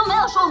根本就没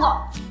有说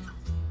过。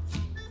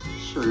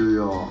小悠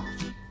悠，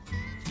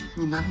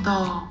你难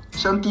道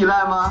想抵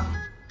赖吗？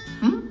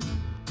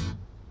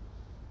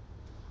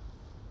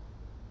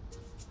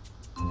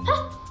你要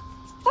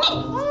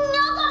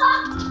干嘛？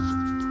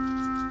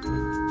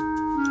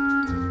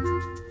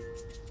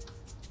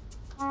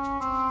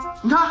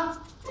你看，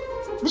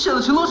你写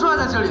的承诺书还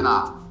在这里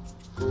呢。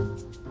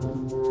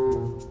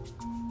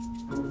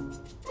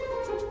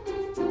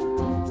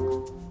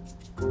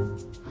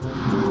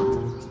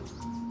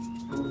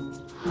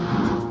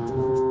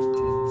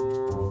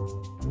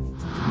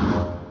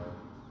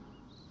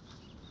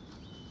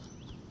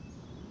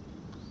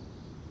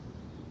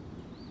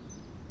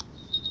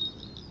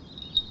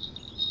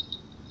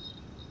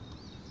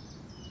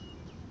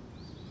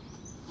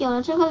有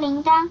了这个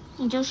铃铛，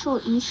你就是我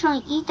于圣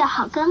一的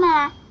好哥们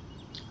啦。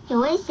有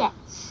危险，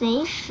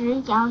随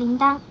时摇铃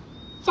铛，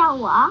叫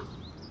我。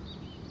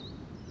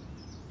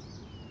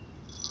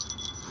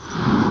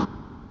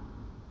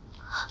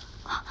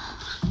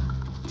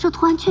这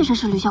图案确实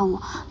是吕小五，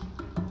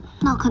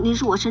那肯定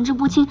是我神志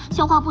不清、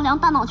消化不良、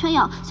大脑缺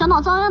氧、小脑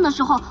遭殃的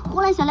时候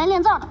胡乱写来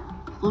练字的。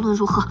无论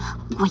如何，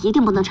我一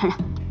定不能承认。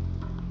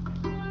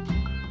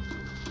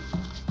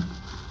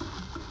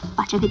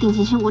把这个定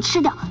情信物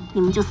吃掉，你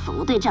们就死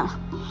无对证了。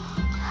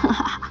哈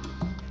哈哈！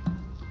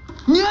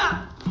你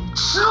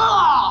吃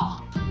了？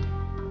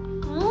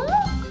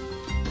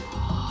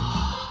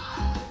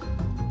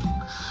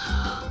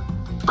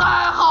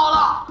太好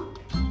了，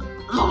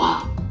老婆，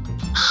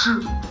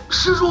吃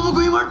是我们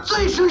鬼门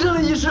最神圣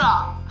的仪式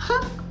啊！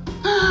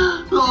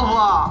老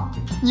婆，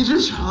你这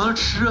选择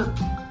吃，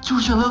就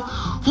是选择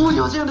无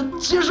条件的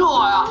接受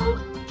我呀！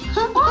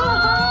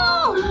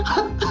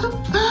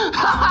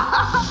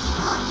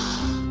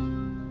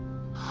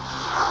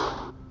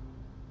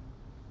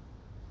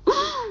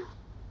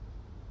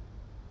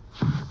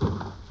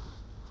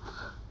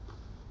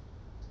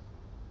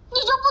你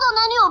就不懂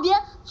男女有别，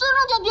尊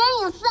重点别人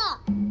隐私啊！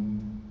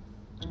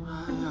哎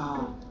呀，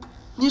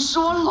你是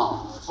我老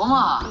婆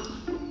嘛！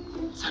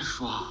再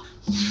说，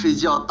睡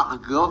觉、打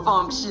嗝、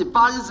放屁、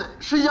吧唧嘴，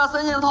睡觉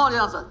3件套的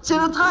样子，简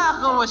直太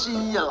合我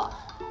心意了。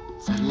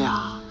咱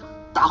俩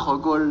大伙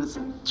过日子，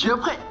绝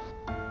配！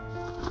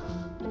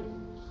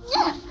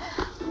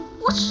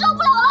我受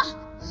不了了！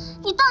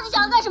你到底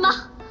想要干什么？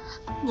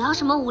你要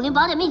什么武林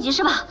宝典秘籍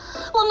是吧？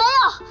我没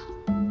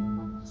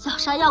有。要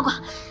杀要剐，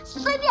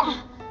随便。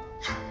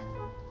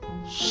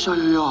小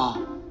悠悠，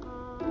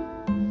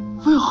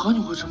为何你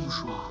会这么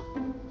说？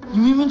你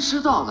明明知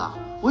道的，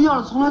我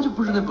要的从来就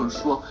不是那本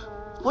书，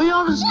我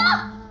要的是……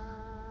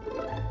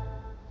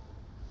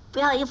不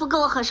要一副跟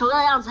我很熟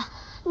的样子。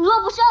你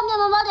若不是要灭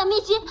门宝典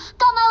秘籍，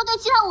干嘛要对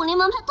其他武林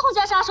门派痛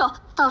下杀手，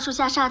到处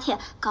下杀帖，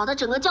搞得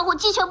整个江湖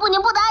鸡犬不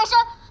宁，不得安生？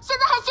现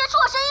在还挟持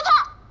我神医派？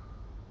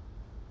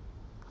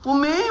我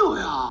没有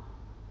呀。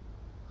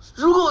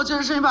如果我真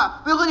是神医派，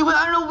为何你会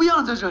安然无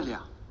恙的在这里？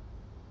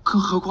更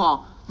何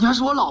况你还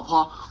是我老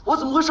婆，我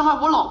怎么会伤害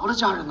我老婆的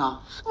家人呢？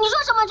你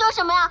说什么就是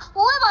什么呀！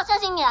我为保相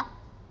信你，证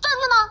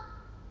据呢？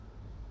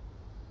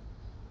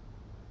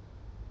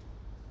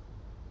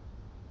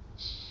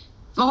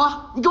老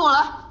婆，你跟我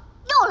来。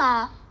又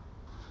来。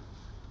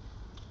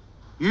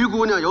于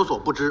姑娘有所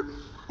不知，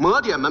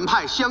魔点门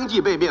派相继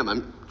被灭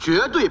门，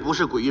绝对不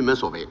是鬼域门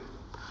所为。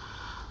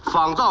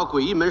仿造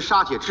鬼域门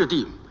杀帖质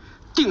地，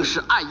定是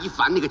爱一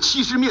凡那个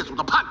欺师灭祖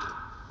的叛徒。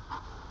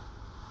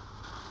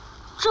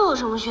这有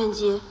什么玄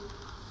机？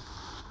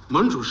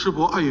门主师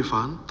伯爱一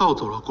凡盗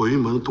走了鬼域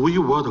门独一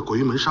无二的鬼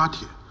域门杀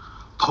帖，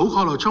投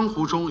靠了江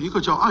湖中一个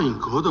叫暗影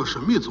阁的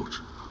神秘组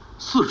织，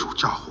四处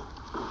嫁祸。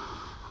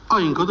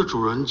暗影阁的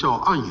主人叫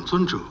暗影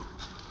尊者，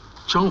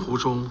江湖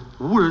中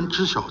无人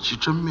知晓其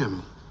真面目。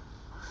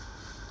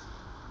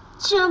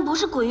既然不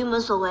是鬼域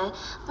门所为，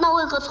那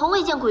为何从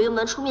未见鬼域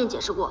门出面解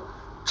释过？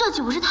这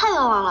岂不是太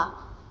冤枉了？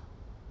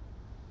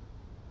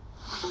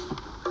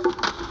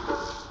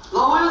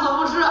老婆有所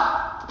不知，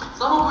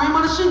咱们鬼域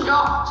门的信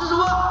条是什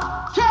么？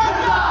天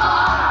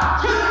下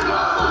天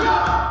下肃清，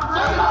谁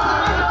敢违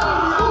者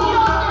诛之。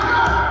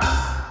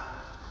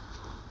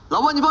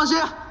老婆，你放心，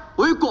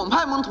我与广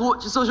派门徒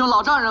及搜寻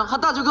老丈人和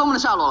大舅哥们的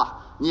下落了。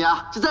你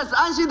呀，就在此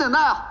安心等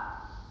待啊。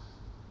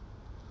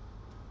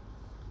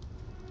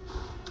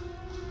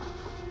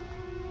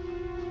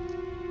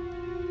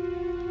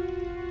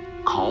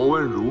拷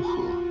问如何？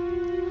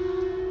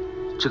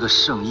这个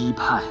圣医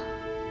派，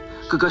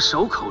个个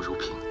守口如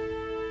瓶，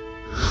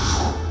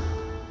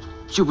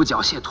拒不缴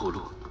械吐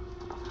露。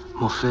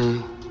莫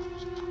非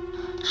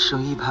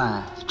圣医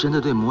派真的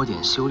对魔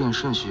点修炼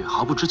顺序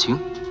毫不知情？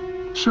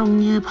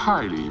圣医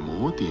派里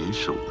魔点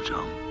首章，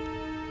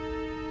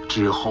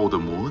之后的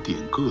魔点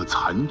各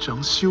残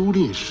章修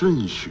炼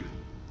顺序，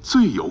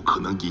最有可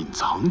能隐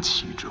藏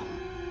其中。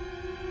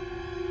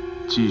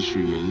继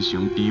续严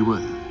刑逼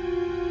问，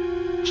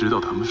直到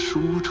他们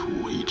说出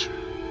为止。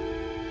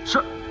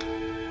是。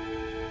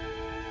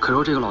可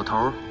若这个老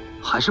头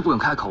还是不肯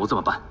开口，怎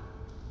么办？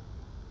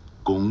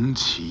攻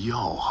其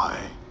要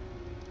害，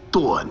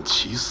断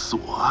其所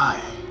爱。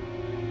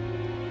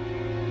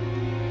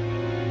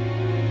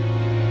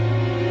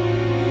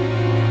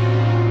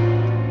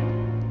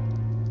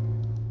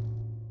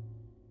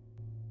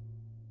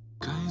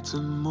该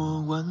怎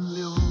么挽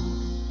留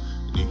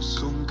你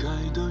松开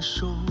的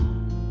手？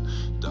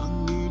当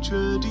你决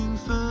定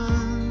分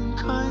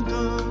开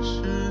的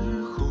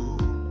时候，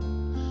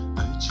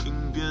爱情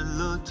变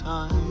了太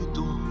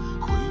多，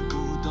回不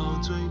到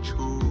最初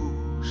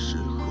时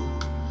候。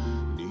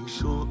你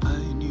说爱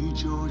你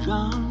就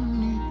让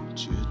你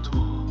解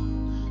脱，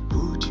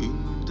不停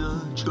的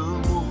折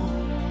磨，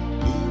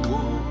你我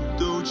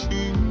都清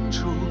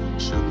楚，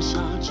剩下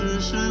只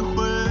是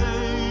回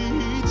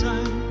忆在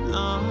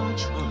拉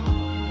扯，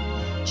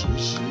只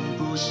是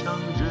不想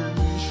认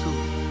输，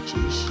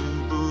只是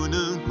不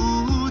能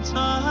不在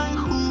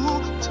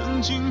乎，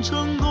曾经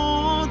承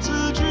诺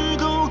字句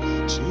都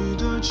记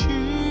得清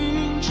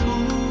楚。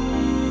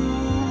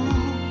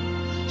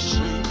谁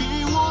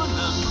比我难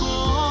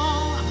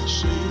过，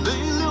谁泪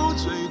流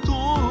最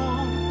多，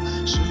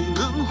谁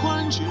能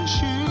缓解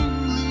心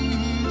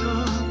里的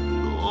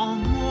落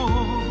寞？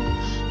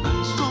爱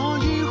所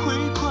以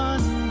会宽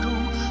容，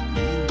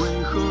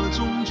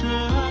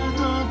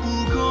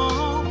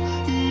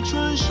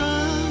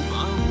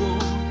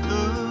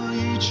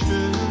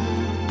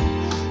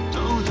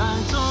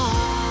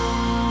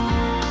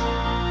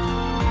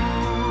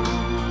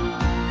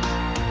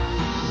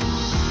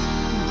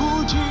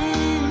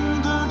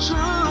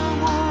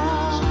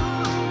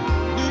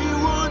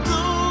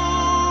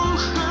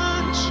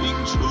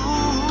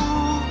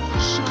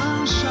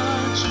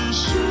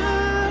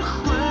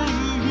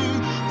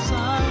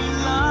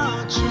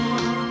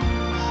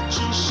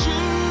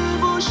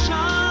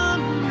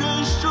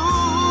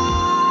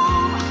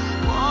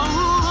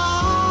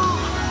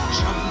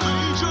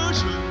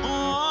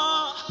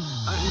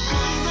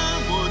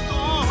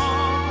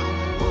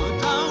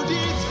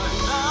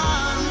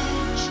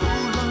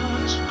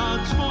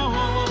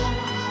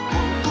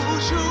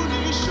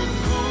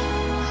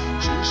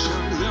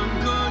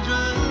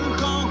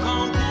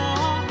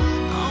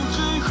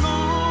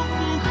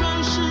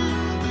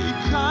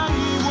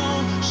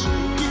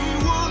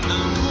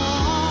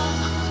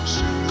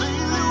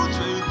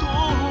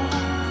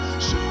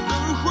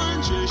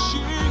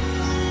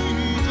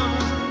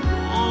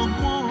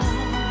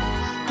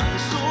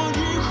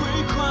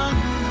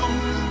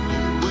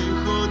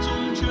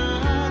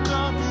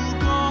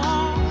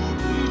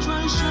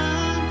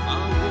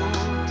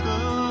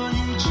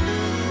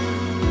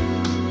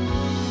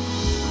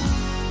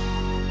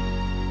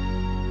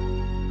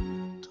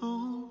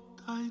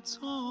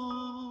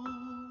后。